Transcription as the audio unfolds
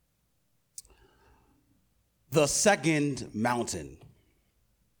The Second Mountain.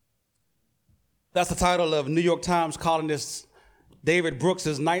 That's the title of New York Times columnist David Brooks'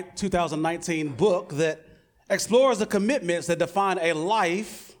 2019 book that explores the commitments that define a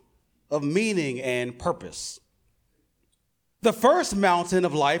life of meaning and purpose. The first mountain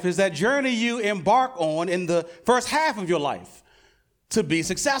of life is that journey you embark on in the first half of your life to be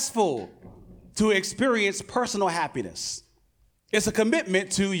successful, to experience personal happiness. It's a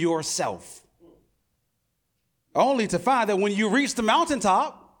commitment to yourself. Only to find that when you reach the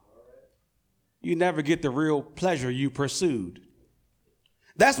mountaintop, you never get the real pleasure you pursued.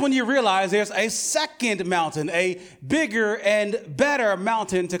 That's when you realize there's a second mountain, a bigger and better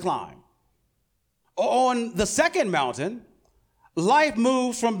mountain to climb. On the second mountain, life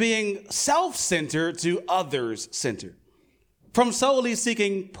moves from being self-centered to others-centered, from solely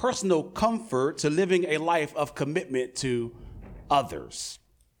seeking personal comfort to living a life of commitment to others.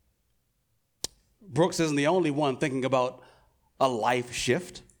 Brooks isn't the only one thinking about a life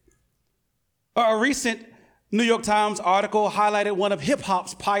shift. A recent New York Times article highlighted one of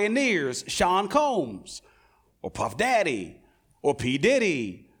hip-hop's pioneers, Sean Combs, or Puff Daddy, or P.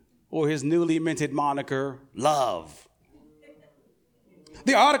 Diddy, or his newly minted moniker, Love.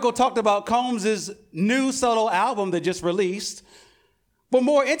 The article talked about Combs' new solo album that just released, but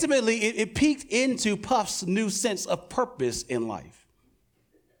more intimately, it peeked into Puff's new sense of purpose in life.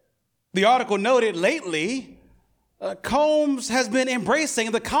 The article noted lately, Combs has been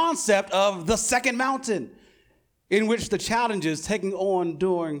embracing the concept of the second mountain, in which the challenges taken on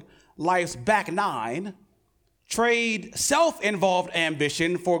during life's back nine trade self-involved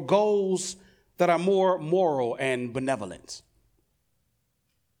ambition for goals that are more moral and benevolent.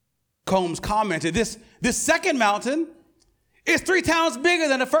 Combs commented, this second mountain is 3 times bigger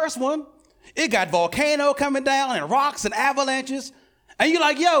than the first one. It got volcano coming down and rocks and avalanches. And you're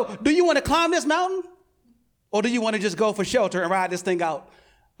like, yo, do you want to climb this mountain? Or do you want to just go for shelter and ride this thing out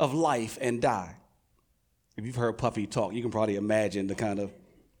of life and die? If you've heard Puffy talk, you can probably imagine the kind of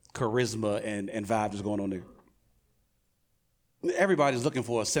charisma and vibe that's going on there. Everybody's looking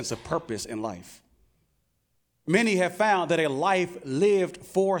for a sense of purpose in life. Many have found that a life lived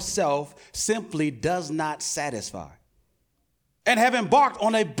for self simply does not satisfy, and have embarked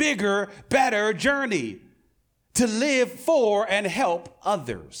on a bigger, better journey to live for and help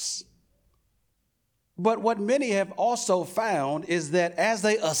others. But what many have also found is that as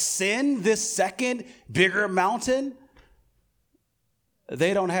they ascend this second, bigger mountain,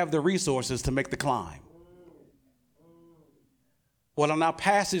 they don't have the resources to make the climb. Well, in our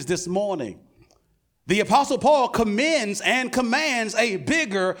passage this morning, the Apostle Paul commends and commands a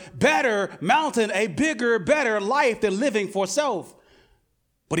bigger, better mountain, a bigger, better life than living for self.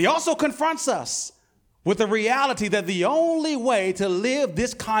 But he also confronts us with the reality that the only way to live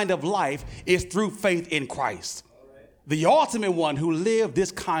this kind of life is through faith in Christ, the ultimate one who lived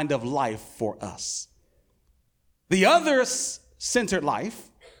this kind of life for us. The others-centered life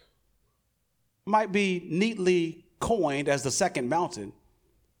might be neatly coined as the second mountain,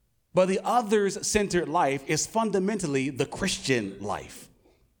 but the others-centered life is fundamentally the Christian life.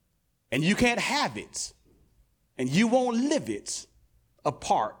 And you can't have it, and you won't live it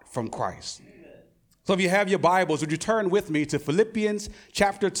apart from Christ. So if you have your Bibles, would you turn with me to Philippians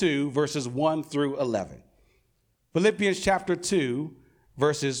chapter 2, verses 1 through 11. Philippians chapter 2,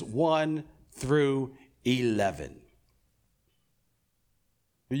 verses 1 through 11.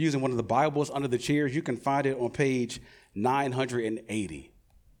 If you're using one of the Bibles under the chairs, you can find it on page 980.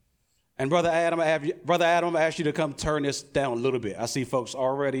 And Brother Adam, I ask you to come turn this down a little bit. I see folks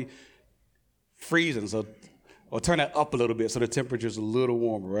already freezing, or turn that up a little bit so the temperature's a little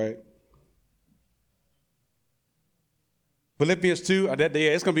warmer, right? Philippians 2,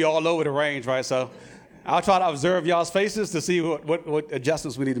 it's going to be all over the range, right? So I'll try to observe y'all's faces to see what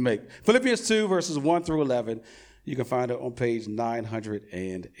adjustments we need to make. Philippians 2, verses 1 through 11. You can find it on page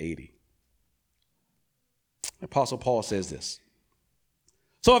 980. Apostle Paul says this.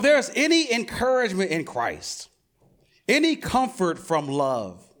 So if there's any encouragement in Christ, any comfort from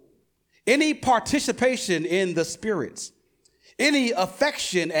love, any participation in the spirits, any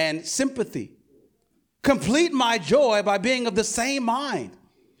affection and sympathy, complete my joy by being of the same mind,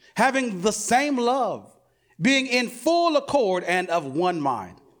 having the same love, being in full accord and of one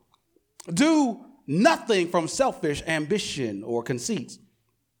mind. Do nothing from selfish ambition or conceit,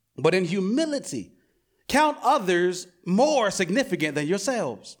 but in humility count others more significant than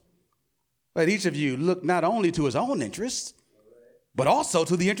yourselves. Let each of you look not only to his own interests, but also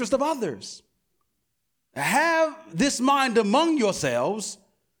to the interest of others. Have this mind among yourselves,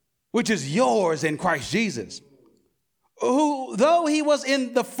 which is yours in Christ Jesus, who, though he was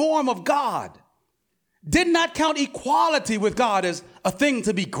in the form of God, did not count equality with God as a thing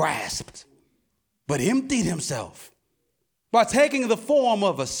to be grasped, but emptied himself by taking the form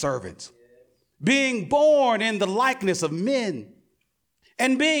of a servant, being born in the likeness of men,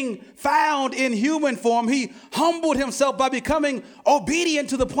 and being found in human form, he humbled himself by becoming obedient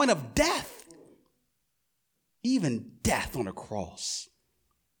to the point of death, even death on a cross.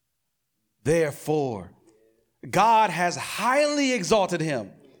 Therefore, God has highly exalted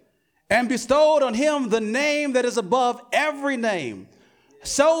him and bestowed on him the name that is above every name,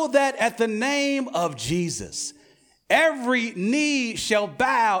 so that at the name of Jesus, every knee shall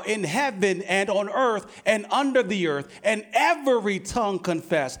bow in heaven and on earth and under the earth, and every tongue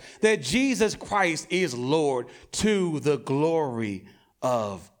confess that Jesus Christ is Lord, to the glory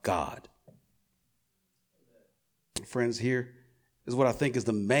of God. Friends, here is what I think is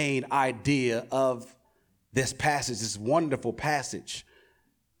the main idea of this passage, this wonderful passage.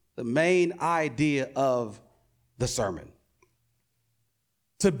 The main idea of the sermon.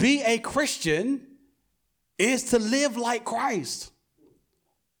 To be a Christian is to live like Christ,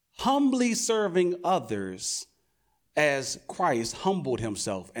 humbly serving others as Christ humbled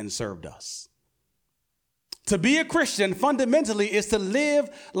himself and served us. To be a Christian fundamentally is to live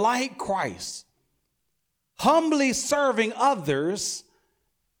like Christ, humbly serving others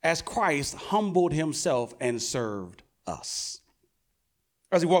as Christ humbled himself and served us.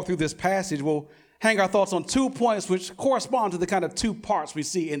 As we walk through this passage, we'll hang our thoughts on 2 points which correspond to the kind of 2 parts we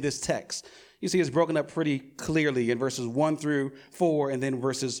see in this text. You see it's broken up pretty clearly in verses 1 through 4 and then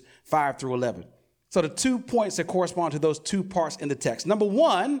verses 5 through 11. So the 2 points that correspond to those 2 parts in the text. Number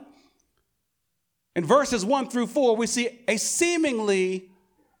 1, in verses 1 through 4, we see a seemingly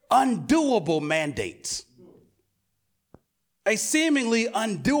undoable mandate. A seemingly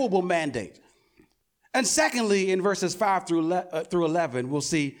undoable mandate. And secondly, in verses 5 through 11, we'll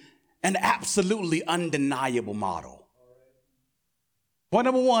see an absolutely undeniable model. Point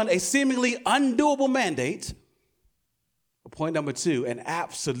number 1, a seemingly undoable mandate. Point number 2, an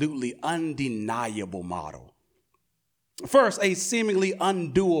absolutely undeniable model. First, a seemingly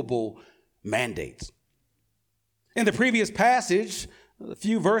undoable mandate. In the previous passage, a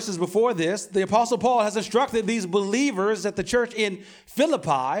few verses before this, the Apostle Paul has instructed these believers at the church in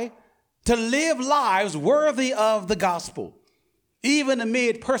Philippi to live lives worthy of the gospel, even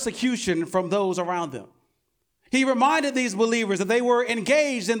amid persecution from those around them. He reminded these believers that they were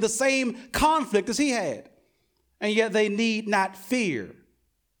engaged in the same conflict as he had, and yet they need not fear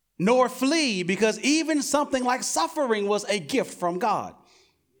nor flee, because even something like suffering was a gift from God,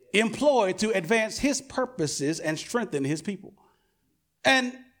 employed to advance his purposes and strengthen his people.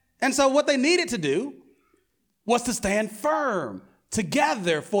 And so what they needed to do was to stand firm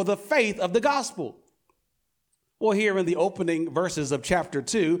together for the faith of the gospel. Well, here in the opening verses of chapter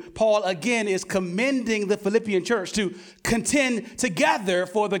 2, Paul again is commending the Philippian church to contend together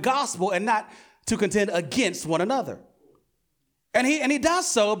for the gospel and not to contend against one another. And he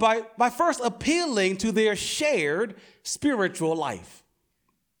does so by first appealing to their shared spiritual life.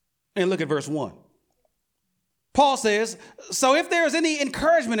 And look at verse 1. Paul says, so if there is any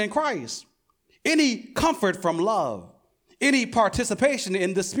encouragement in Christ, any comfort from love, any participation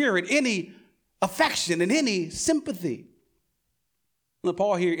in the Spirit, any affection and any sympathy. Now,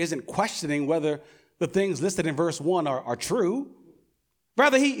 Paul here isn't questioning whether the things listed in verse 1 are true.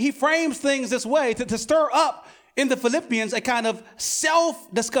 Rather, he frames things this way to stir up in the Philippians a kind of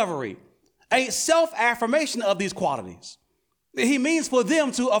self-discovery, a self-affirmation of these qualities. He means for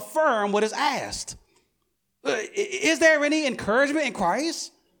them to affirm what is asked. Is there any encouragement in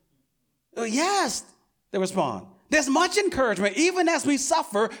Christ? Yes, they respond. There's much encouragement. Even as we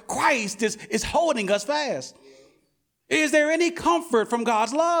suffer, Christ is holding us fast. Is there any comfort from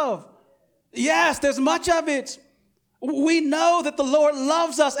God's love? Yes, there's much of it. We know that the Lord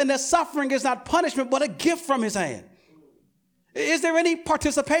loves us and that suffering is not punishment, but a gift from his hand. Is there any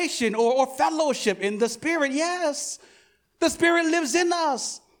participation or fellowship in the Spirit? Yes, the Spirit lives in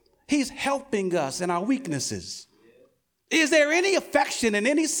us. He's helping us in our weaknesses. Is there any affection and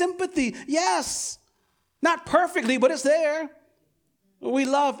any sympathy? Yes. Not perfectly, but it's there. We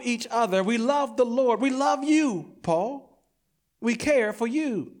love each other. We love the Lord. We love you, Paul. We care for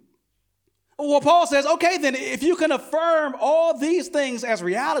you. Well, Paul says, okay, then if you can affirm all these things as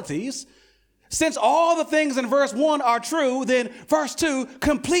realities, since all the things in verse 1 are true, then verse 2,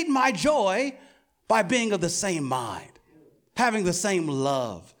 complete my joy by being of the same mind, having the same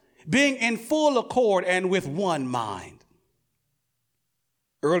love, being in full accord and with one mind.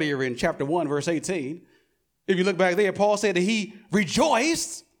 Earlier in chapter 1, verse 18, if you look back there, Paul said that he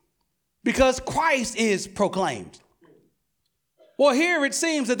rejoiced because Christ is proclaimed. Well, here it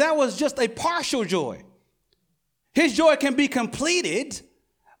seems that was just a partial joy. His joy can be completed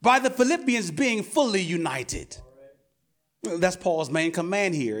by the Philippians being fully united. That's Paul's main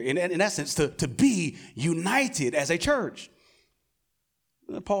command here, in essence, to be united as a church.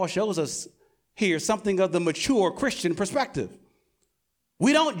 Paul shows us here something of the mature Christian perspective.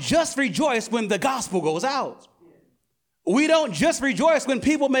 We don't just rejoice when the gospel goes out. We don't just rejoice when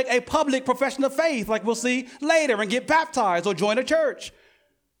people make a public profession of faith, like we'll see later, and get baptized or join a church.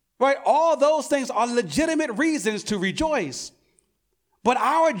 Right? All those things are legitimate reasons to rejoice. But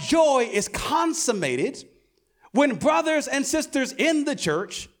our joy is consummated when brothers and sisters in the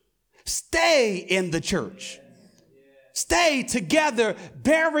church stay in the church. Stay together,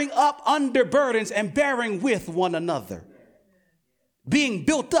 bearing up under burdens and bearing with one another. Being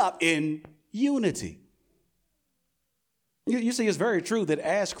built up in unity. You see, it's very true that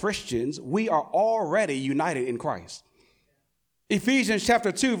as Christians, we are already united in Christ. Ephesians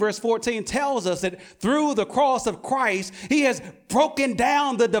chapter 2, verse 14 tells us that through the cross of Christ, he has broken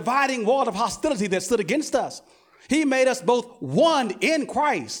down the dividing wall of hostility that stood against us. He made us both one in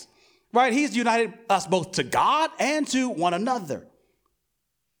Christ, right? He's united us both to God and to one another.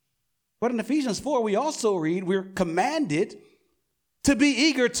 But in Ephesians 4, we also read we're commanded to be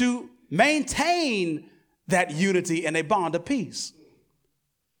eager to maintain that unity in a bond of peace.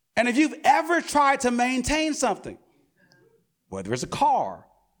 And if you've ever tried to maintain something, whether it's a car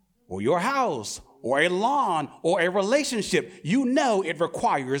or your house or a lawn or a relationship, you know it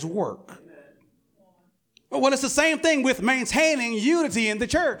requires work. Well, it's the same thing with maintaining unity in the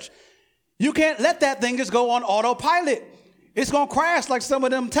church. You can't let that thing just go on autopilot. It's going to crash like some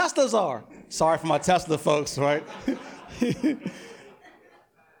of them Teslas are. Sorry for my Tesla folks, right?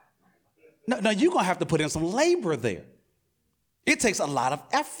 No, you're going to have to put in some labor there. It takes a lot of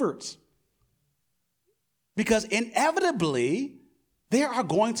effort. Because inevitably, there are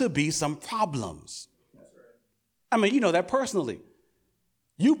going to be some problems. I mean, you know that personally.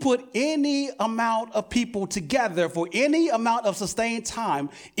 You put any amount of people together for any amount of sustained time,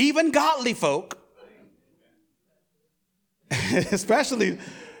 even godly folk, especially,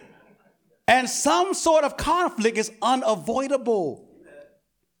 and some sort of conflict is unavoidable.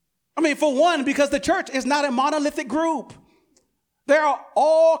 I mean, for one, because the church is not a monolithic group. There are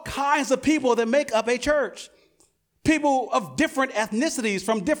all kinds of people that make up a church. People of different ethnicities,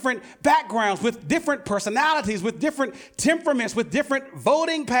 from different backgrounds, with different personalities, with different temperaments, with different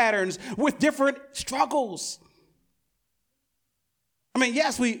voting patterns, with different struggles. I mean,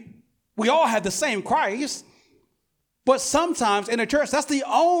 yes, we all have the same Christ, but sometimes in a church, that's the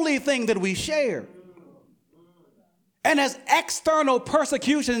only thing that we share. And as external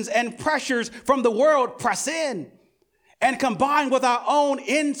persecutions and pressures from the world press in and combine with our own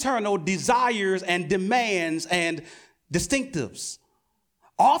internal desires and demands and distinctives,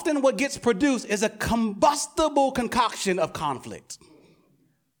 often what gets produced is a combustible concoction of conflict,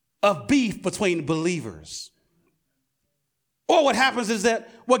 of beef between believers. Or what happens is that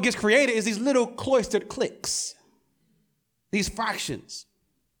what gets created is these little cloistered cliques, these fractions.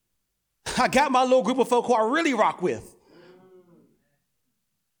 I got my little group of folk who I really rock with,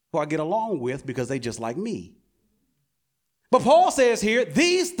 who I get along with because they just like me. But Paul says here,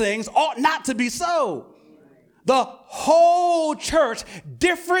 these things ought not to be so. The whole church,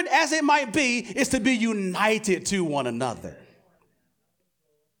 different as it might be, is to be united to one another.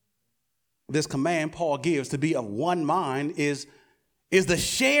 This command Paul gives to be of one mind is the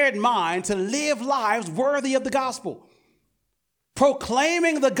shared mind to live lives worthy of the gospel.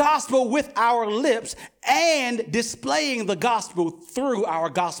 Proclaiming the gospel with our lips and displaying the gospel through our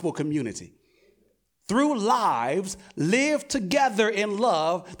gospel community. Through lives lived together in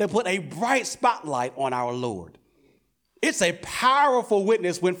love that put a bright spotlight on our Lord. It's a powerful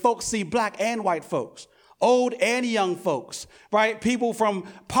witness when folks see black and white folks, old and young folks, right? People from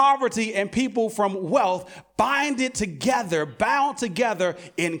poverty and people from wealth bound together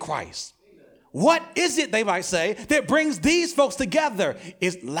in Christ. What is it, they might say, that brings these folks together?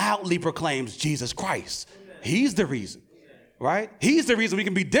 It loudly proclaims Jesus Christ. He's the reason, right? He's the reason we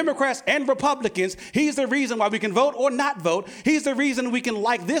can be Democrats and Republicans. He's the reason why we can vote or not vote. He's the reason we can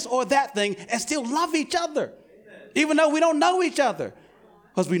like this or that thing and still love each other, even though we don't know each other,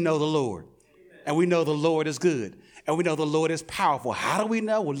 because we know the Lord, and we know the Lord is good, and we know the Lord is powerful. How do we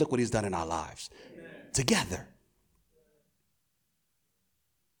know? Well, look what he's done in our lives together.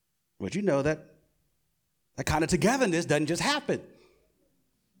 But you know that kind of togetherness doesn't just happen.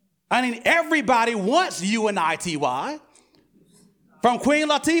 I mean, everybody wants UNITY, from Queen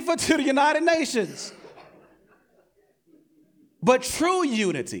Latifah to the United Nations. But true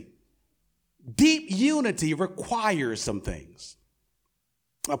unity, deep unity, requires some things.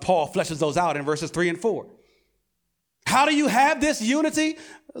 Paul fleshes those out in verses 3 and 4. How do you have this unity?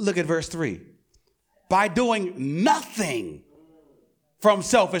 Look at verse 3. By doing nothing from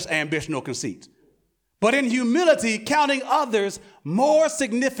selfish ambition or conceit, but in humility counting others more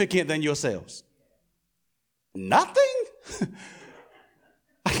significant than yourselves. Nothing?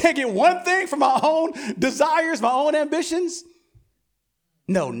 I can't get one thing from my own desires, my own ambitions?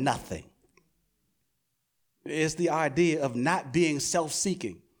 No, nothing. It's the idea of not being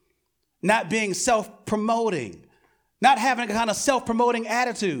self-seeking, not being self-promoting, not having a kind of self-promoting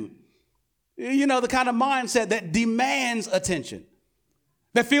attitude. You know, the kind of mindset that demands attention,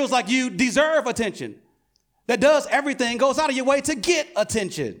 that feels like you deserve attention, that does everything, goes out of your way to get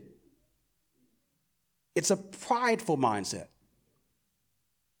attention. It's a prideful mindset.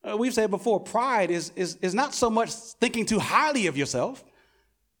 We've said before, pride is not so much thinking too highly of yourself.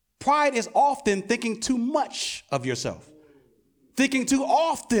 Pride is often thinking too much of yourself, thinking too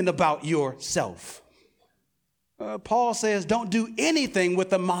often about yourself. Paul says, don't do anything with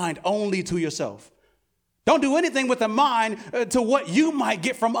the mind only to yourself. Don't do anything with the mind to what you might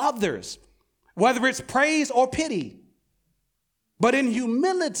get from others, whether it's praise or pity. But in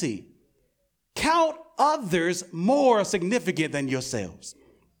humility, count others more significant than yourselves.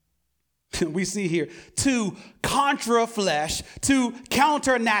 We see here two contra flesh, two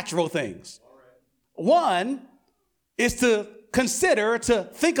counter natural things. One is to consider, to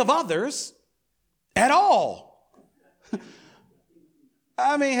think of others at all.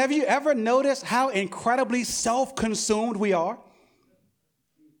 I mean, have you ever noticed how incredibly self-consumed we are?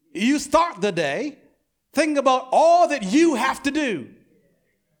 You start the day thinking about all that you have to do,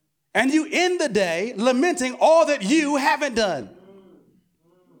 and you end the day lamenting all that you haven't done.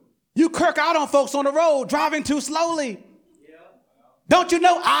 You kirk out on folks on the road driving too slowly. Don't you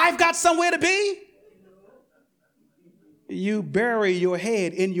know I've got somewhere to be? You bury your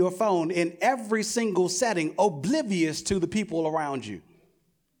head in your phone in every single setting, oblivious to the people around you.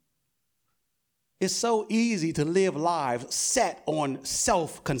 It's so easy to live lives set on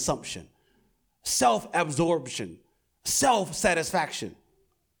self-consumption, self-absorption, self-satisfaction.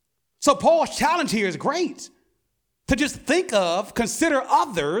 So Paul's challenge here is great. To just think of, consider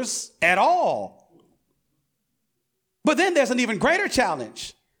others at all. But then there's an even greater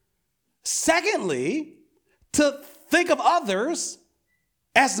challenge. Secondly, to think of others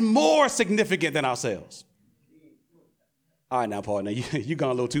as more significant than ourselves. All right, now, Paul, now you've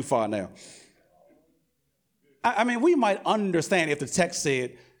gone a little too far now. I mean, we might understand if the text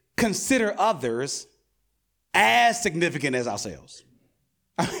said, consider others as significant as ourselves.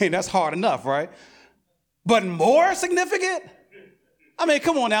 I mean, that's hard enough, right? But more significant? I mean,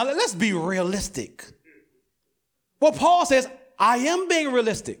 come on now, let's be realistic. Well, Paul says, I am being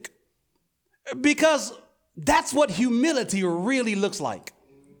realistic because that's what humility really looks like.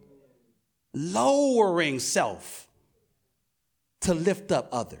 Lowering self to lift up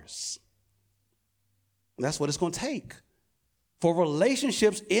others. That's what it's going to take for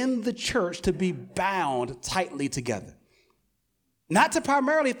relationships in the church to be bound tightly together. Not to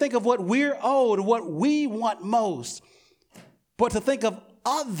primarily think of what we're owed, what we want most, but to think of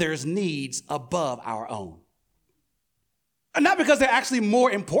others' needs above our own. And not because they're actually more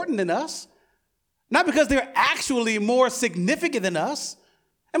important than us, not because they're actually more significant than us.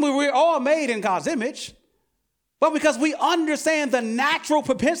 I mean, we're all made in God's image, but because we understand the natural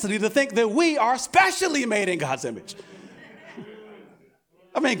propensity to think that we are specially made in God's image.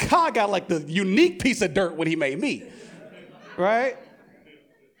 I mean, God got like the unique piece of dirt when he made me. Right?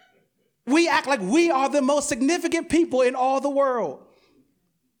 We act like we are the most significant people in all the world.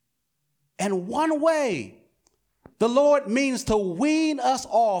 And one way the Lord means to wean us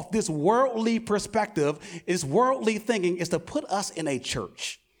off this worldly perspective, this worldly thinking, is to put us in a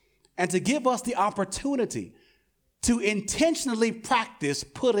church and to give us the opportunity to intentionally practice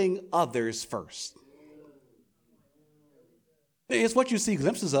putting others first. It's what you see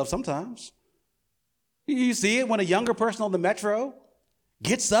glimpses of sometimes. You see it when a younger person on the metro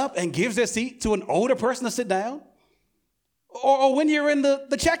gets up and gives their seat to an older person to sit down. Or when you're in the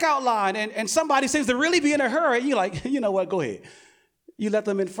checkout line and somebody seems to really be in a hurry, you're like, you know what, go ahead. You let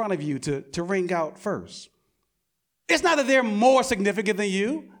them in front of you to ring out first. It's not that they're more significant than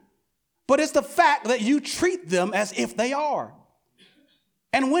you, but it's the fact that you treat them as if they are.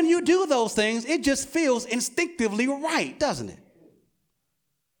 And when you do those things, it just feels instinctively right, doesn't it?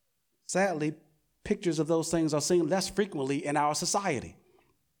 Sadly, pictures of those things are seen less frequently in our society.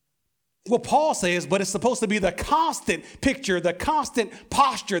 Well, Paul says, but it's supposed to be the constant picture, the constant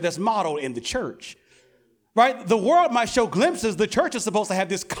posture that's modeled in the church, right? The world might show glimpses. The church is supposed to have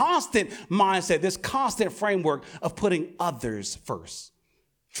this constant mindset, this constant framework of putting others first,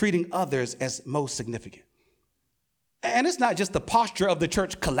 treating others as most significant. And it's not just the posture of the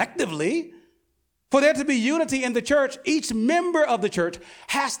church collectively. For there to be unity in the church, each member of the church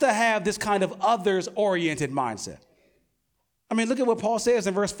has to have this kind of others-oriented mindset. I mean, look at what Paul says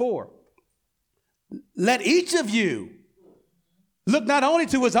in verse 4. Let each of you look not only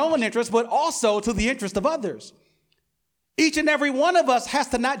to his own interest, but also to the interest of others. Each and every one of us has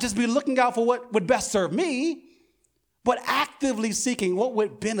to not just be looking out for what would best serve me, but actively seeking what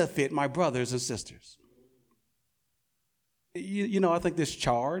would benefit my brothers and sisters. I think this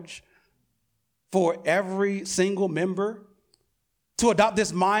charge for every single member to adopt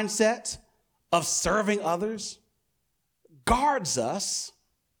this mindset of serving others guards us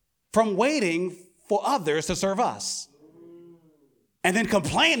from waiting for others to serve us and then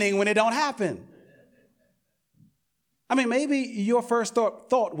complaining when it don't happen. I mean, maybe your first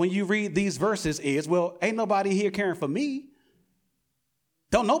thought when you read these verses is, well, ain't nobody here caring for me.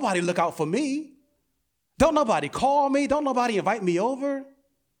 Don't nobody look out for me. Don't nobody call me. Don't nobody invite me over.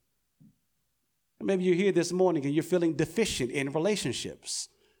 Maybe you're here this morning and you're feeling deficient in relationships,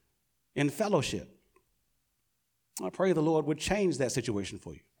 in fellowship. I pray the Lord would change that situation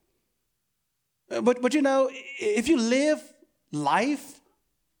for you. But if you live life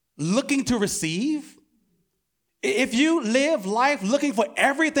looking to receive, if you live life looking for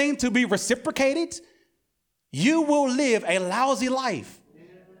everything to be reciprocated, you will live a lousy life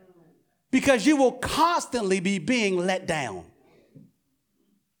because you will constantly be being let down.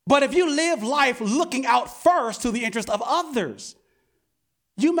 But if you live life looking out first to the interest of others,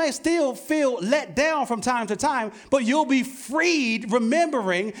 you may still feel let down from time to time, but you'll be freed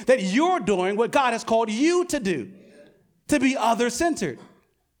remembering that you're doing what God has called you to do, to be other-centered.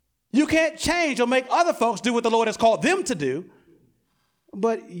 You can't change or make other folks do what the Lord has called them to do,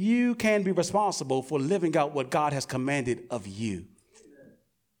 but you can be responsible for living out what God has commanded of you.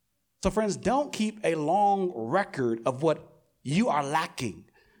 So friends, don't keep a long record of what you are lacking,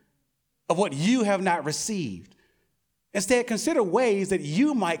 of what you have not received. Instead, consider ways that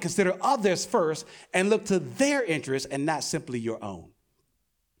you might consider others first and look to their interests and not simply your own.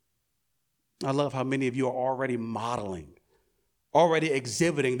 I love how many of you are already modeling, already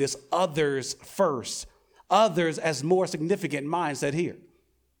exhibiting this others first, others as more significant mindset here.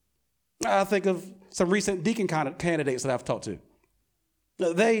 I think of some recent deacon candidates that I've talked to.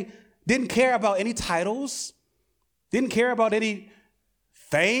 They didn't care about any titles, didn't care about any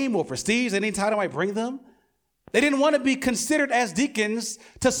fame or prestige any title might bring them. They didn't want to be considered as deacons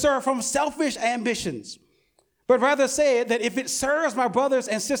to serve from selfish ambitions, but rather said that if it serves my brothers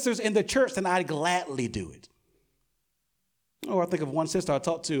and sisters in the church, then I'd gladly do it. I think of one sister I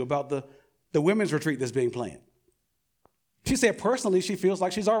talked to about the women's retreat that's being planned. She said personally she feels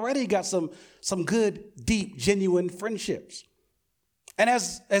like she's already got some good, deep, genuine friendships. And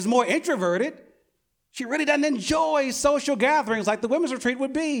as more introverted, she really doesn't enjoy social gatherings like the women's retreat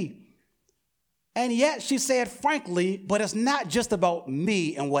would be. And yet she said, frankly, but it's not just about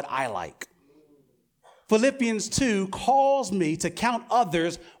me and what I like. Philippians 2 calls me to count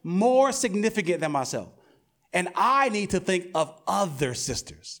others more significant than myself. And I need to think of other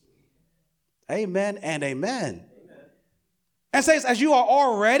sisters. Amen and amen. And says, as you are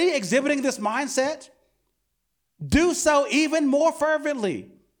already exhibiting this mindset, do so even more fervently.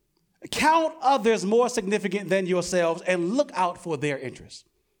 Count others more significant than yourselves and look out for their interests.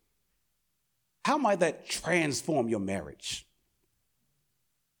 How might that transform your marriage?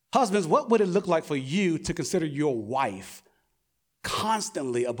 Husbands, what would it look like for you to consider your wife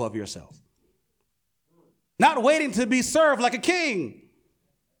constantly above yourself? Not waiting to be served like a king,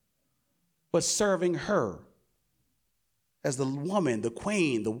 but serving her as the woman, the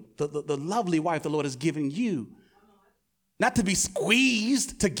queen, the lovely wife the Lord has given you. Not to be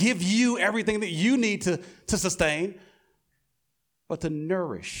squeezed to give you everything that you need to sustain, but to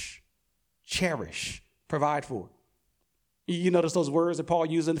nourish, cherish, provide for. You notice those words that Paul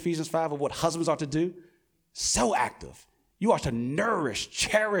used in Ephesians 5 of what husbands are to do? So active. You are to nourish,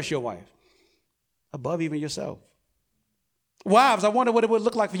 cherish your wife above even yourself. Wives, I wonder what it would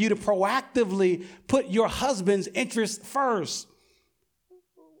look like for you to proactively put your husband's interests first.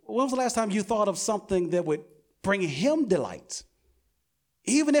 When was the last time you thought of something that would bring him delight,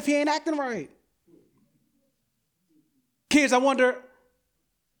 even if he ain't acting right? Kids, I wonder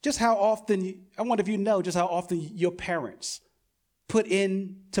if you know just how often your parents put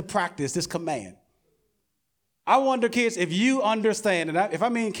into practice this command. I wonder, kids, if you understand, and if I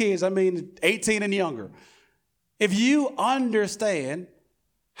mean kids, I mean 18 and younger. If you understand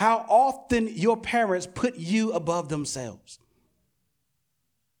how often your parents put you above themselves,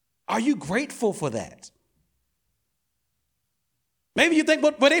 are you grateful for that? Maybe you think,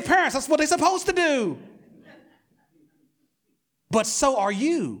 but they parents, that's what they're supposed to do. but so are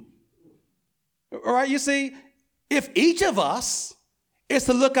you. All right, you see, if each of us is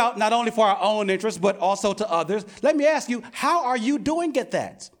to look out not only for our own interests, but also to others, let me ask you, how are you doing at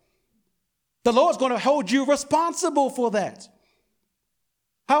that? The Lord's going to hold you responsible for that.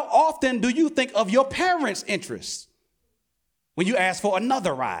 How often do you think of your parents' interests when you ask for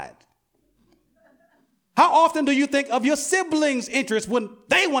another ride? How often do you think of your siblings' interests when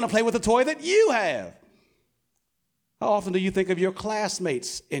they want to play with a toy that you have? How often do you think of your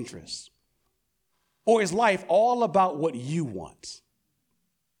classmates' interests? Or is life all about what you want?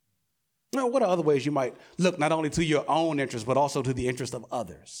 Now, what are other ways you might look not only to your own interests, but also to the interest of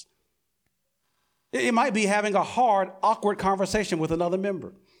others? It might be having a hard, awkward conversation with another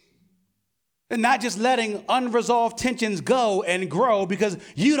member. And not just letting unresolved tensions go and grow because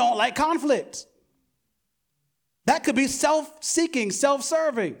you don't like conflict. That could be self-seeking,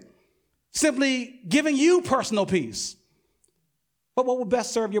 self-serving, simply giving you personal peace. But what will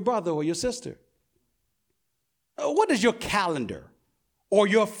best serve your brother or your sister? What does your calendar or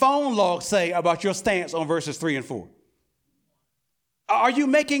your phone log say about your stance on verses 3 and 4? Are you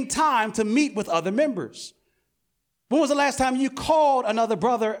making time to meet with other members? When was the last time you called another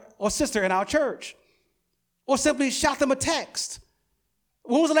brother or sister in our church? Or simply shot them a text?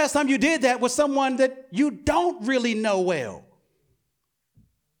 When was the last time you did that with someone that you don't really know well?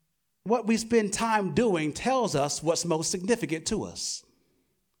 What we spend time doing tells us what's most significant to us.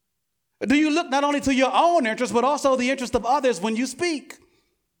 Do you look not only to your own interest, but also the interest of others when you speak,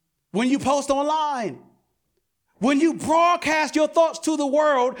 when you post online, when you broadcast your thoughts to the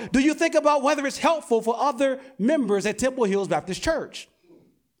world? Do you think about whether it's helpful for other members at Temple Hills Baptist Church?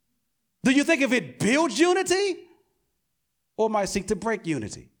 Do you think if it builds unity or might seek to break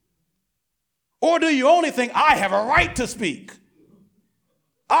unity? Or do you only think, I have a right to speak?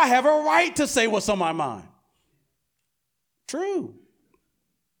 I have a right to say what's on my mind? True.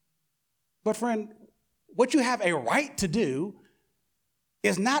 But friend, what you have a right to do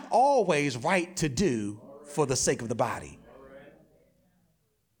is not always right to do for the sake of the body.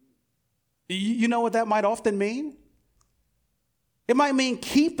 You know what that might often mean? It might mean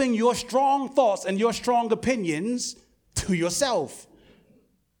keeping your strong thoughts and your strong opinions to yourself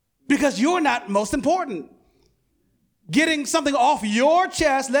because you're not most important. Getting something off your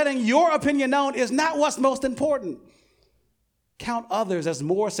chest, letting your opinion known is not what's most important. Count others as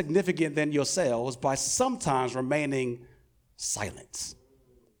more significant than yourselves by sometimes remaining silent.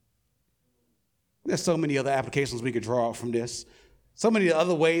 There's so many other applications we could draw out from this. So many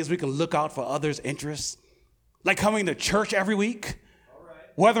other ways we can look out for others' interests, like coming to church every week,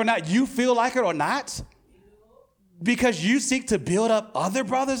 whether or not you feel like it or not, because you seek to build up other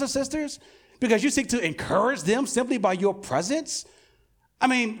brothers and sisters, because you seek to encourage them simply by your presence. I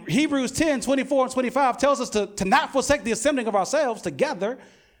mean, Hebrews 10, 24 and 25 tells us to not forsake the assembling of ourselves together,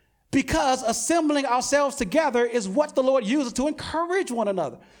 because assembling ourselves together is what the Lord uses to encourage one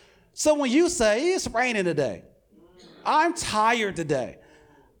another. So when you say, it's raining today, I'm tired today,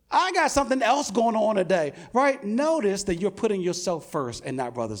 I got something else going on today, right? Notice that you're putting yourself first and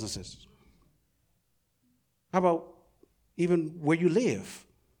not brothers and sisters. How about even where you live?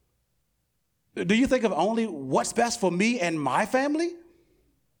 Do you think of only what's best for me and my family?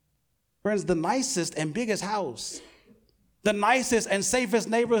 Friends, the nicest and biggest house, the nicest and safest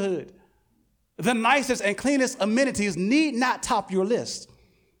neighborhood, the nicest and cleanest amenities need not top your list.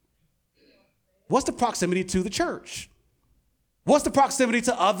 What's the proximity to the church? What's the proximity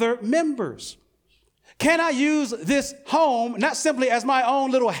to other members? Can I use this home not simply as my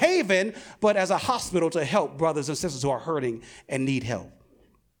own little haven, but as a hospital to help brothers and sisters who are hurting and need help?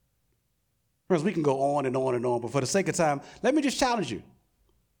 Friends, we can go on and on and on, but for the sake of time, let me just challenge you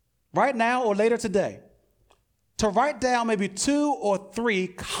right now or later today to write down maybe 2 or 3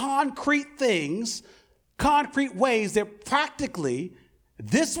 concrete things, concrete ways that practically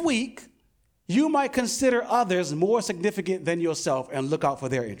this week you might consider others more significant than yourself and look out for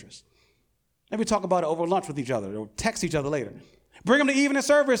their interests. Maybe talk about it over lunch with each other or text each other later. Bring them to evening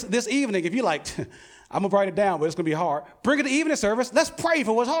service this evening. If you like, I'm going to write it down, but it's going to be hard. Bring it to evening service. Let's pray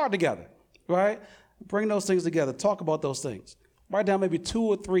for what's hard together, right? Bring those things together. Talk about those things. Write down maybe 2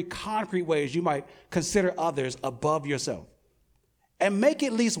 or 3 concrete ways you might consider others above yourself. And make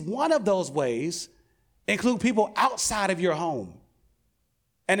at least one of those ways include people outside of your home.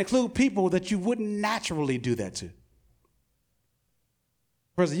 And include people that you wouldn't naturally do that to.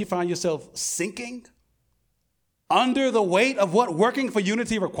 Friends, you find yourself sinking under the weight of what working for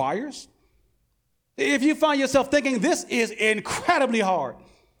unity requires? If you find yourself thinking this is incredibly hard,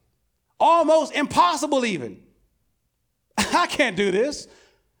 almost impossible even, I can't do this,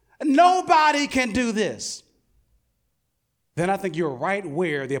 nobody can do this, then I think you're right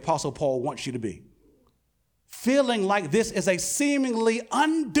where the Apostle Paul wants you to be. Feeling like this is a seemingly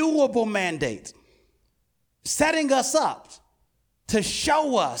undoable mandate, setting us up to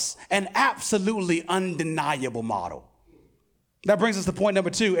show us an absolutely undeniable model. That brings us to point number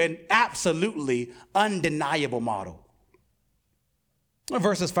 2, an absolutely undeniable model.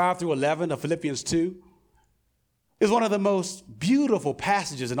 Verses 5 through 11 of Philippians 2 is one of the most beautiful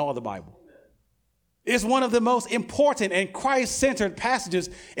passages in all the Bible. It's one of the most important and Christ-centered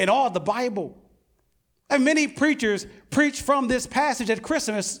passages in all the Bible. And many preachers preach from this passage at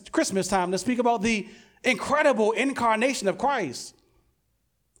Christmas time to speak about the incredible incarnation of Christ.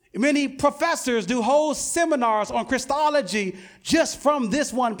 Many professors do whole seminars on Christology just from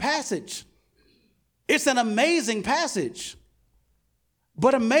this one passage. It's an amazing passage.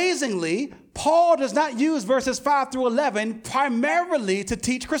 But amazingly, Paul does not use verses 5 through 11 primarily to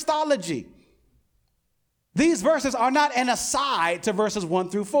teach Christology. These verses are not an aside to verses 1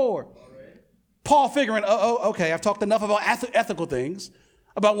 through 4. Paul figuring, okay, I've talked enough about ethical things,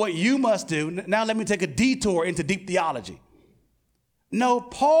 about what you must do. Now let me take a detour into deep theology. No,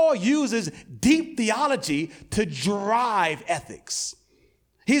 Paul uses deep theology to drive ethics.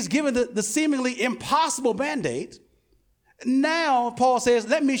 He's given the seemingly impossible mandate. Now, Paul says,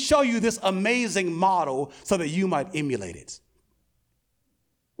 let me show you this amazing model so that you might emulate it.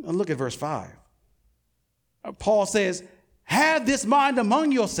 And look at verse 5. Paul says, have this mind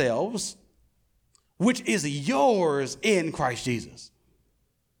among yourselves, which is yours in Christ Jesus.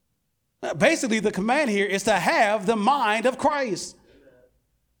 Basically, the command here is to have the mind of Christ.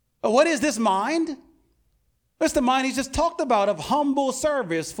 What is this mind? It's the mind he just talked about of humble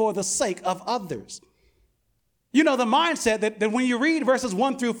service for the sake of others. You know, the mindset that when you read verses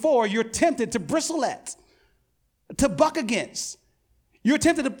 1 through 4, you're tempted to bristle at, to buck against. You're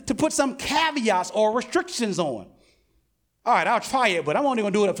tempted to put some caveats or restrictions on. All right, I'll try it, but I'm only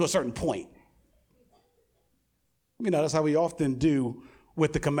going to do it up to a certain point. You know, that's how we often do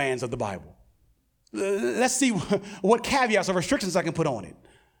with the commands of the Bible. Let's see what caveats or restrictions I can put on it.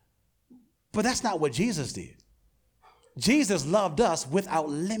 But that's not what Jesus did. Jesus loved us without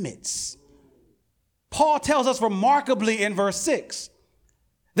limits. Paul tells us remarkably in verse 6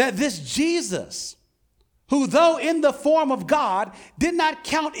 that this Jesus, who though in the form of God, did not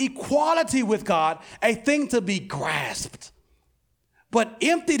count equality with God a thing to be grasped, but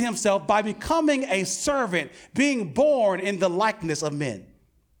emptied himself by becoming a servant, being born in the likeness of men.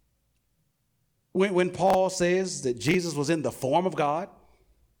 When Paul says that Jesus was in the form of God,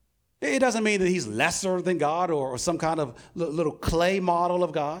 it doesn't mean that he's lesser than God or some kind of little clay model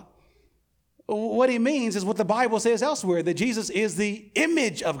of God. What he means is what the Bible says elsewhere, that Jesus is the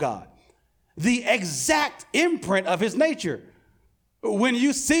image of God, the exact imprint of his nature. When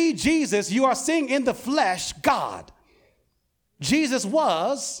you see Jesus, you are seeing in the flesh God. Jesus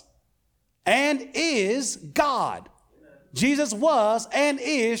was and is God. Jesus was and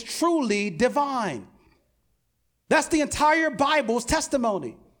is truly divine. That's the entire Bible's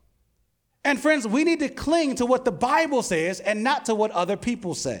testimony. And friends, we need to cling to what the Bible says and not to what other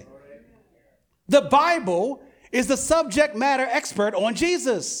people say. The Bible is the subject matter expert on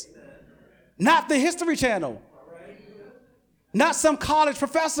Jesus, not the History Channel, not some college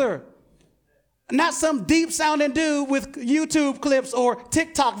professor, not some deep sounding dude with YouTube clips or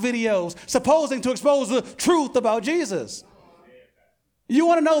TikTok videos supposing to expose the truth about Jesus. You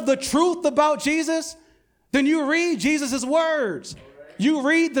want to know the truth about Jesus? Then you read Jesus' words. You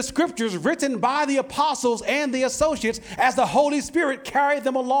read the scriptures written by the apostles and the associates as the Holy Spirit carried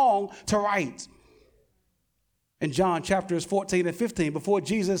them along to write. In John chapters 14 and 15, before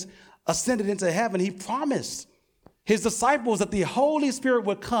Jesus ascended into heaven, he promised his disciples that the Holy Spirit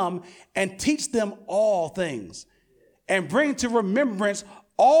would come and teach them all things and bring to remembrance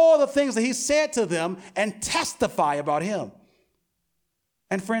all the things that he said to them and testify about him.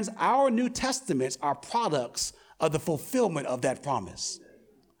 And friends, our New Testaments are products of the fulfillment of that promise.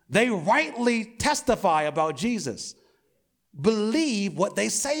 They rightly testify about Jesus, believe what they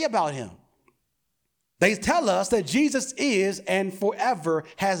say about him. They tell us that Jesus is and forever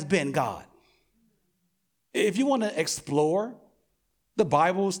has been God. If you want to explore the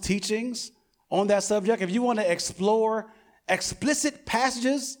Bible's teachings on that subject, if you want to explore explicit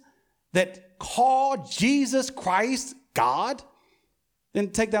passages that call Jesus Christ God,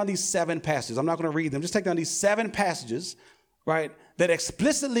 then take down these 7 passages. I'm not going to read them. Just take down these 7 passages, right, that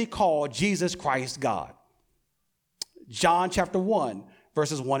explicitly call Jesus Christ God. John chapter 1,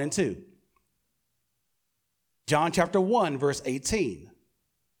 verses 1 and 2. John chapter 1, verse 18.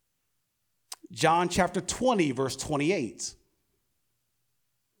 John chapter 20, verse 28.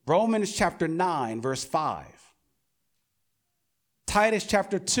 Romans chapter 9, verse 5. Titus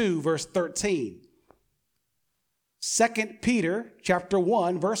chapter 2, verse 13. 2 Peter chapter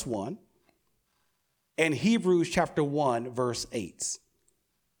 1, verse 1. And Hebrews chapter 1, verse 8.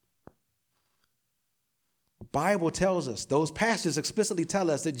 The Bible tells us, those passages explicitly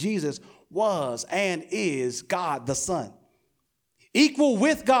tell us that Jesus was and is God the Son, equal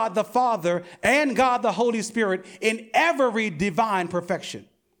with God the Father and God the Holy Spirit in every divine perfection.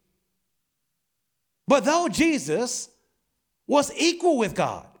 But though Jesus was equal with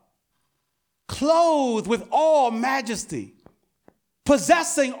God, clothed with all majesty,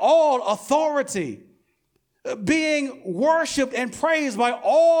 possessing all authority, being worshiped and praised by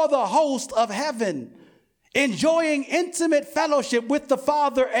all the host of heaven, enjoying intimate fellowship with the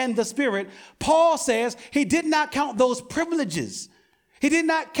Father and the Spirit, Paul says he did not count those privileges. He did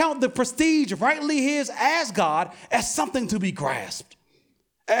not count the prestige rightly his as God as something to be grasped,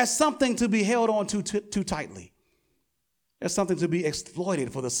 as something to be held on to too tightly, as something to be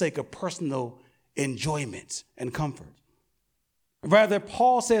exploited for the sake of personal enjoyment and comfort. Rather,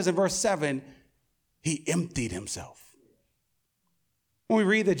 Paul says in verse 7, he emptied himself. When we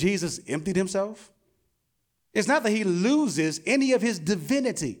read that Jesus emptied himself, it's not that he loses any of his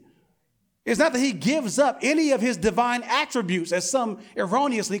divinity. It's not that he gives up any of his divine attributes, as some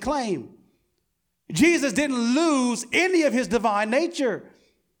erroneously claim. Jesus didn't lose any of his divine nature.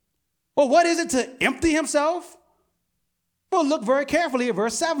 Well, what is it to empty himself? Well, look very carefully at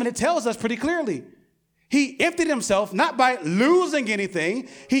verse 7. It tells us pretty clearly. He emptied himself not by losing anything.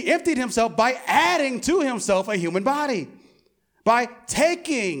 He emptied himself by adding to himself a human body, by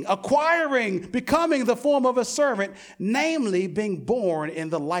taking, acquiring, becoming the form of a servant, namely being born in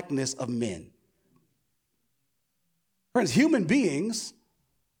the likeness of men. Friends, human beings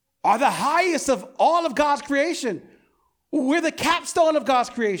are the highest of all of God's creation. We're the capstone of God's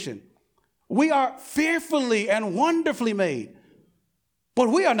creation. We are fearfully and wonderfully made, but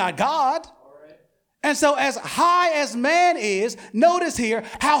we are not God. And so as high as man is, notice here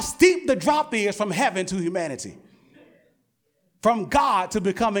how steep the drop is from heaven to humanity. From God to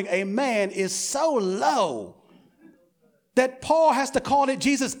becoming a man is so low that Paul has to call it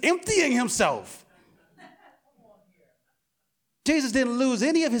Jesus emptying himself. Jesus didn't lose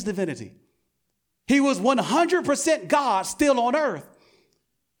any of his divinity. He was 100% God still on earth.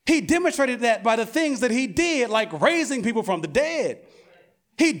 He demonstrated that by the things that he did, like raising people from the dead.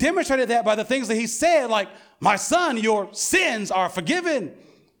 He demonstrated that by the things that he said, like, my son, your sins are forgiven.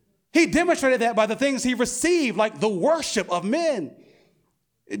 He demonstrated that by the things he received, like the worship of men.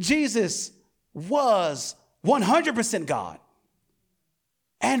 Jesus was 100% God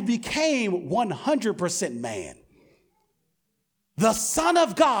and became 100% man. The Son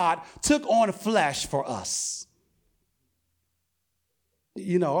of God took on flesh for us.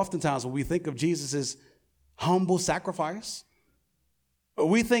 You know, oftentimes when we think of Jesus' humble sacrifice,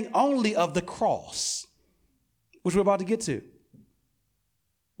 we think only of the cross, which we're about to get to.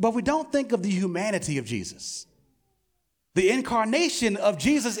 But we don't think of the humanity of Jesus. The incarnation of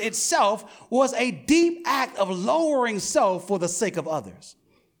Jesus itself was a deep act of lowering self for the sake of others.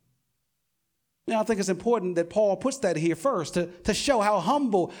 Now, I think it's important that Paul puts that here first to show how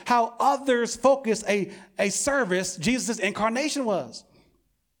humble, how others focused a service Jesus' incarnation was.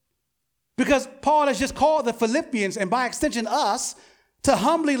 Because Paul has just called the Philippians, and by extension us, to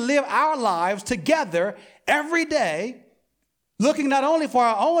humbly live our lives together every day, looking not only for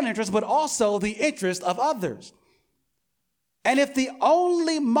our own interest, but also the interest of others. And if the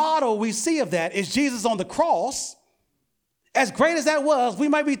only model we see of that is Jesus on the cross, as great as that was, we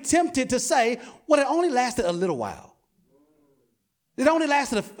might be tempted to say, well, it only lasted a little while. It only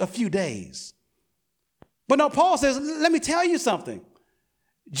lasted a few days. But no, Paul says, let me tell you something.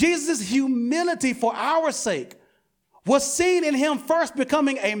 Jesus' humility for our sake was seen in him first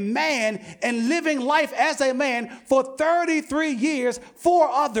becoming a man and living life as a man for 33 years for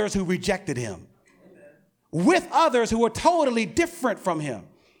others who rejected him, with others who were totally different from him.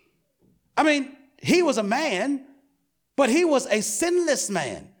 I mean, he was a man, but he was a sinless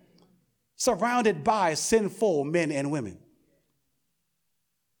man surrounded by sinful men and women.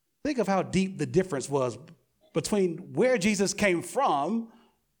 Think of how deep the difference was between where Jesus came from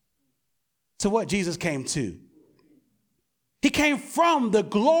to what Jesus came to. He came from the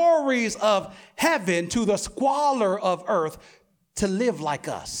glories of heaven to the squalor of earth to live like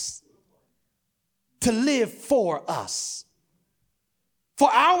us, to live for us.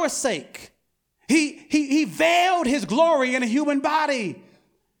 For our sake, he veiled his glory in a human body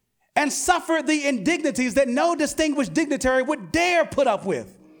and suffered the indignities that no distinguished dignitary would dare put up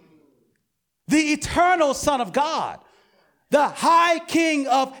with. The eternal Son of God, the high King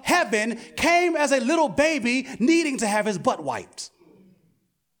of heaven, came as a little baby needing to have his butt wiped.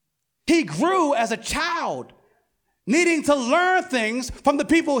 He grew as a child, needing to learn things from the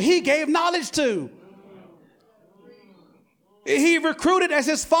people he gave knowledge to. He recruited as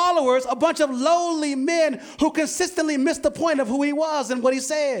his followers a bunch of lowly men who consistently missed the point of who he was and what he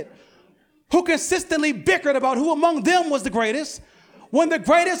said, who consistently bickered about who among them was the greatest, when the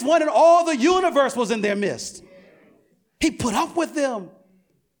greatest one in all the universe was in their midst. He put up with them.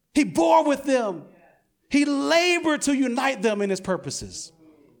 He bore with them. He labored to unite them in his purposes.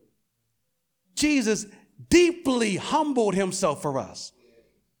 Jesus deeply humbled himself for us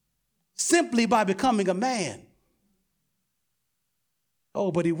simply by becoming a man.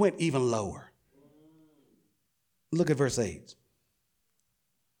 Oh, but he went even lower. Look at verse 8.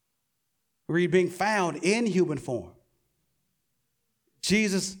 Read, being found in human form,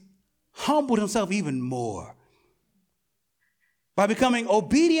 Jesus humbled himself even more by becoming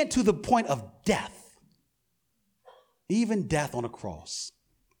obedient to the point of death, even death on a cross.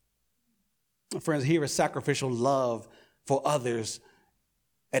 Friends, here is sacrificial love for others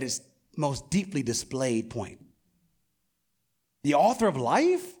at its most deeply displayed point. The author of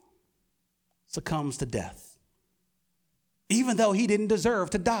life succumbs to death, even though he didn't deserve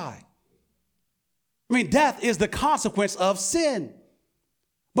to die. I mean, death is the consequence of sin.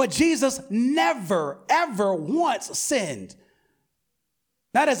 But Jesus never, ever once sinned.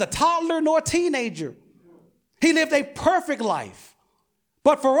 Not as a toddler nor a teenager. He lived a perfect life.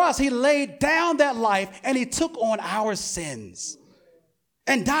 But for us, he laid down that life and he took on our sins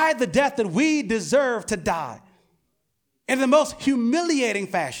and died the death that we deserve to die in the most humiliating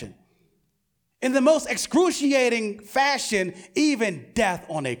fashion, in the most excruciating fashion, even death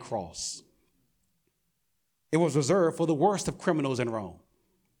on a cross. It was reserved for the worst of criminals in Rome.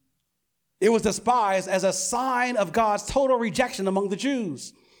 It was despised as a sign of God's total rejection among the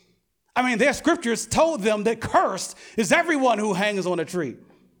Jews. I mean, their scriptures told them that cursed is everyone who hangs on a tree.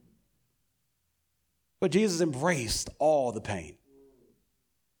 But Jesus embraced all the pain.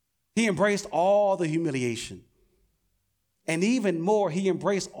 He embraced all the humiliation. And even more, he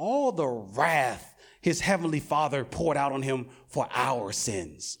embraced all the wrath his heavenly Father poured out on him for our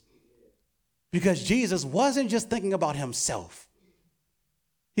sins. Because Jesus wasn't just thinking about himself.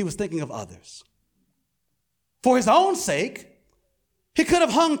 He was thinking of others. For his own sake, he could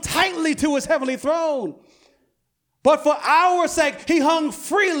have hung tightly to his heavenly throne. But for our sake, he hung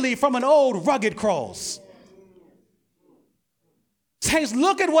freely from an old rugged cross. Saints,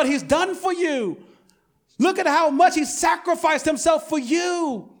 look at what he's done for you. Look at how much he sacrificed himself for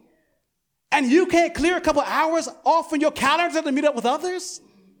you. And you can't clear a couple hours off from your calendar to meet up with others?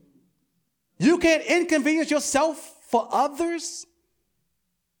 You can't inconvenience yourself for others?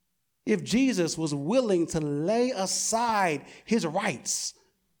 If Jesus was willing to lay aside his rights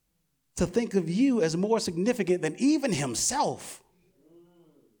to think of you as more significant than even himself,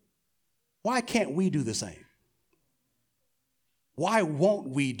 why can't we do the same? Why won't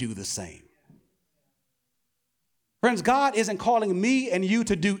we do the same? Friends, God isn't calling me and you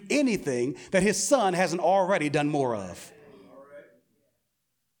to do anything that his son hasn't already done more of.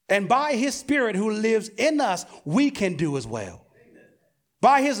 And by his Spirit who lives in us, we can do as well.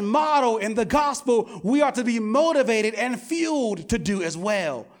 By his model in the gospel, we are to be motivated and fueled to do as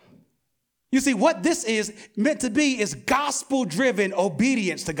well. You see, what this is meant to be is gospel-driven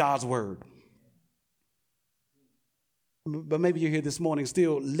obedience to God's word. But maybe you're here this morning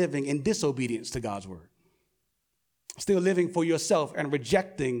still living in disobedience to God's word. Still living for yourself and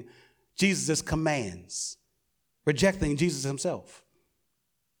rejecting Jesus' commands. Rejecting Jesus himself.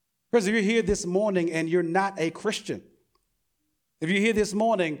 Friends, if you're here this morning and you're not a Christian, if you're here this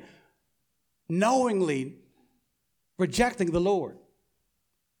morning knowingly rejecting the Lord,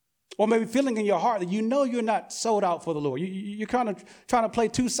 or maybe feeling in your heart that you know you're not sold out for the Lord, you're kind of trying to play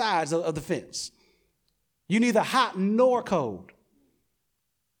two sides of the fence. You're neither hot nor cold.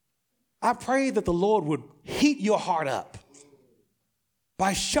 I pray that the Lord would heat your heart up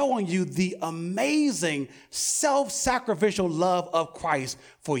by showing you the amazing self-sacrificial love of Christ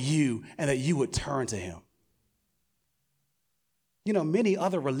for you and that you would turn to him. You know, many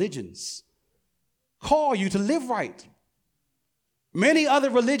other religions call you to live right. Many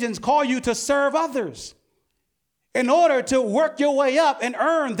other religions call you to serve others in order to work your way up and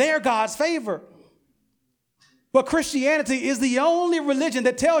earn their God's favor. But Christianity is the only religion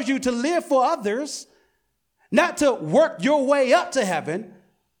that tells you to live for others, not to work your way up to heaven,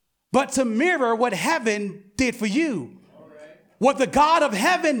 but to mirror what heaven did for you. What the God of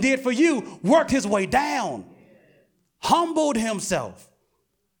heaven did for you, worked his way down, humbled himself.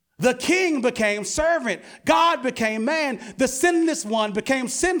 The king became servant. God became man. The sinless one became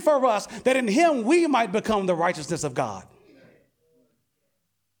sin for us, that in him we might become the righteousness of God.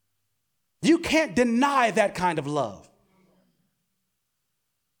 You can't deny that kind of love.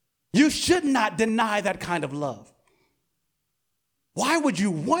 You should not deny that kind of love. Why would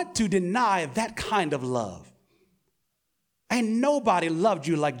you want to deny that kind of love? Ain't nobody loved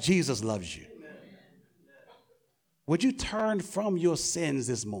you like Jesus loves you. Would you turn from your sins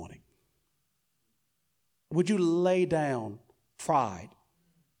this morning? Would you lay down pride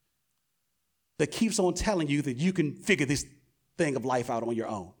that keeps on telling you that you can figure this thing of life out on your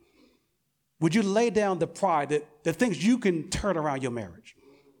own? Would you lay down the pride that thinks you can turn around your marriage?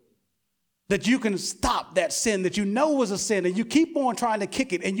 That you can stop that sin that you know was a sin and you keep on trying to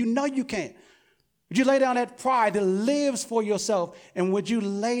kick it and you know you can't? Would you lay down that pride that lives for yourself, and would you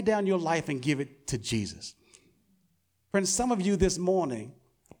lay down your life and give it to Jesus? Friends, some of you this morning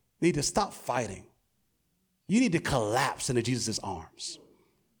need to stop fighting. You need to collapse into Jesus' arms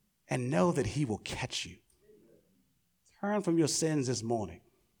and know that he will catch you. Turn from your sins this morning.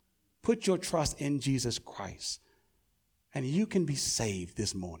 Put your trust in Jesus Christ, and you can be saved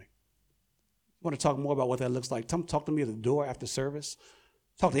this morning. You want to talk more about what that looks like? Talk to me at the door after service.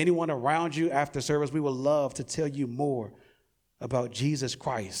 Talk to anyone around you after service. We would love to tell you more about Jesus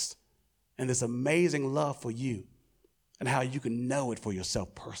Christ and this amazing love for you and how you can know it for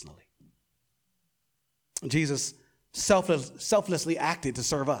yourself personally. Jesus selflessly acted to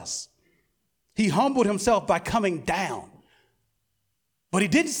serve us. He humbled himself by coming down, but he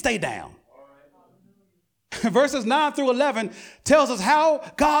didn't stay down. Verses 9 through 11 tells us how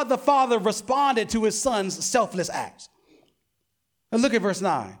God the Father responded to his son's selfless acts. And look at verse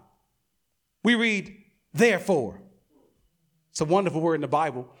 9. We read, therefore. It's a wonderful word in the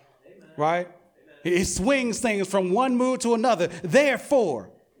Bible, right? It swings things from one mood to another. Therefore,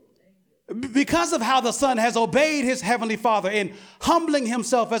 because of how the Son has obeyed his heavenly Father in humbling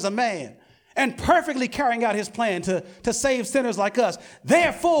himself as a man and perfectly carrying out his plan to save sinners like us,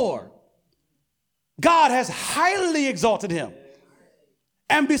 therefore, God has highly exalted him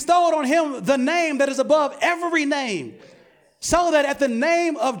and bestowed on him the name that is above every name, so that at the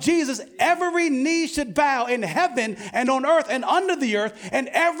name of Jesus, every knee should bow in heaven and on earth and under the earth, and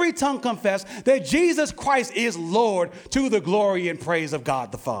every tongue confess that Jesus Christ is Lord, to the glory and praise of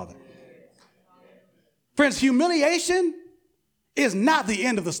God the Father. Friends, humiliation is not the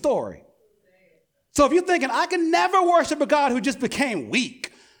end of the story. So if you're thinking, I can never worship a God who just became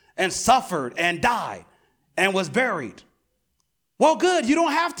weak and suffered and died and was buried, well, good, you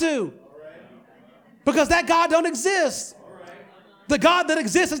don't have to, because that God don't exist. The God that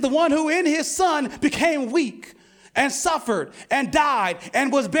exists is the one who in his Son became weak and suffered and died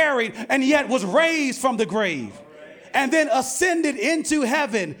and was buried and yet was raised from the grave and then ascended into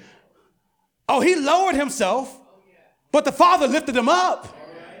heaven. Oh, he lowered himself, but the Father lifted him up.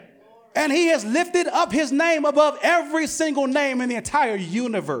 And he has lifted up his name above every single name in the entire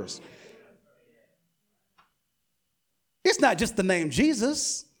universe. It's not just the name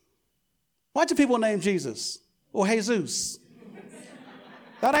Jesus. Why do people name Jesus or Jesus?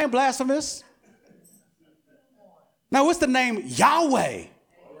 That ain't blasphemous. Now, what's the name Yahweh?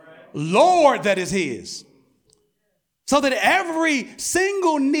 Lord, that is his. So that every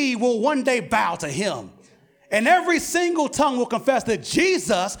single knee will one day bow to him. And every single tongue will confess that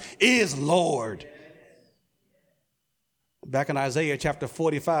Jesus is Lord. Back in Isaiah chapter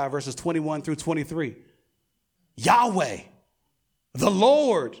 45, verses 21 through 23. Yahweh, the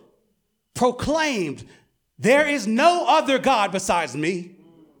Lord, proclaimed, there is no other God besides me.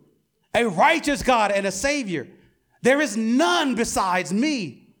 A righteous God and a Savior. There is none besides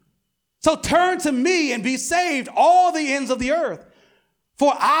me. So turn to me and be saved, all the ends of the earth.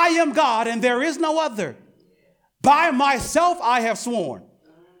 For I am God and there is no other. By myself I have sworn.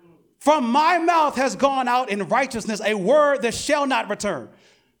 From my mouth has gone out in righteousness a word that shall not return.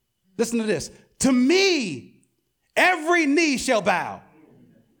 Listen to this. To me, every knee shall bow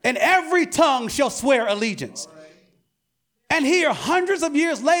and every tongue shall swear allegiance. And here, hundreds of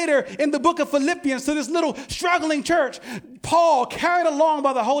years later, in the book of Philippians, to this little struggling church, Paul, carried along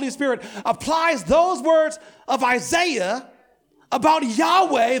by the Holy Spirit, applies those words of Isaiah about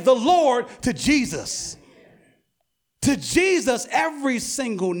Yahweh, the Lord, to Jesus. To Jesus, every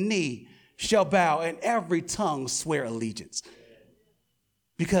single knee shall bow and every tongue swear allegiance.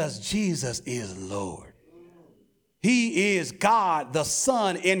 Because Jesus is Lord. He is God, the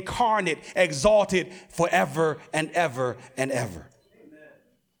Son, incarnate, exalted forever and ever and ever. Amen.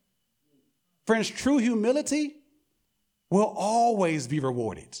 Friends, true humility will always be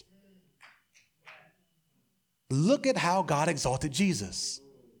rewarded. Look at how God exalted Jesus.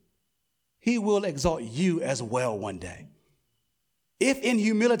 He will exalt you as well one day. If in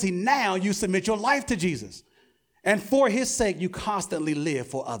humility now you submit your life to Jesus, and for his sake you constantly live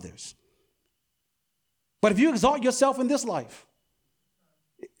for others. But if you exalt yourself in this life,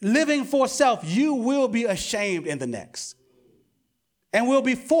 living for self, you will be ashamed in the next. And will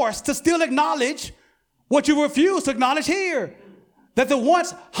be forced to still acknowledge what you refuse to acknowledge here. That the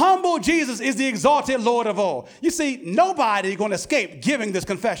once humble Jesus is the exalted Lord of all. You see, nobody going to escape giving this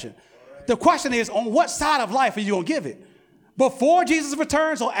confession. The question is, on what side of life are you going to give it? Before Jesus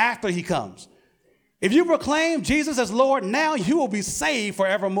returns or after he comes? If you proclaim Jesus as Lord now, you will be saved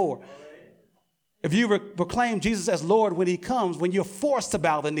forevermore. If you proclaim Jesus as Lord when he comes, when you're forced to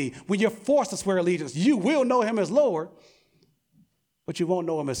bow the knee, when you're forced to swear allegiance, you will know him as Lord, but you won't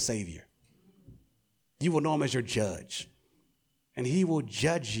know him as Savior. You will know him as your judge. And he will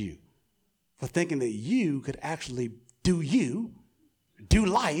judge you for thinking that you could actually do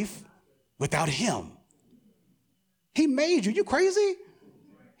life without him. He made you. You crazy?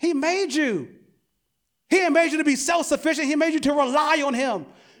 He made you. He didn't made you to be self-sufficient. He made you to rely on him.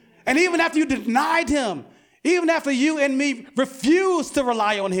 And even after you denied him, even after you and me refused to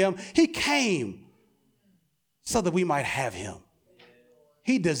rely on him, he came so that we might have him.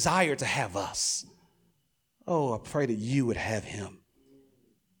 He desired to have us. Oh, I pray that you would have him.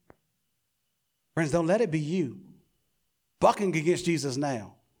 Friends, don't let it be you bucking against Jesus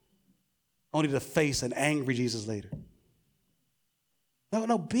now, only to face an angry Jesus later.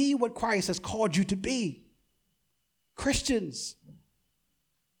 No, be what Christ has called you to be. Christians.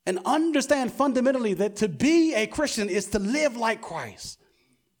 And understand fundamentally that to be a Christian is to live like Christ,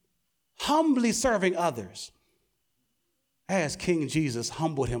 humbly serving others as King Jesus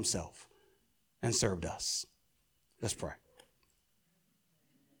humbled himself and served us. Let's pray.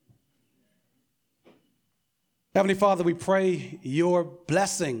 Heavenly Father, we pray your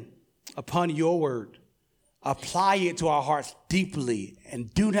blessing upon your word. Apply it to our hearts deeply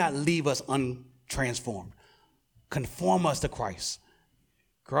and do not leave us untransformed. Conform us to Christ.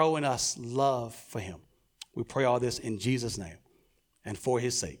 Grow in us love for him. We pray all this in Jesus' name and for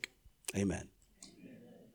his sake. Amen.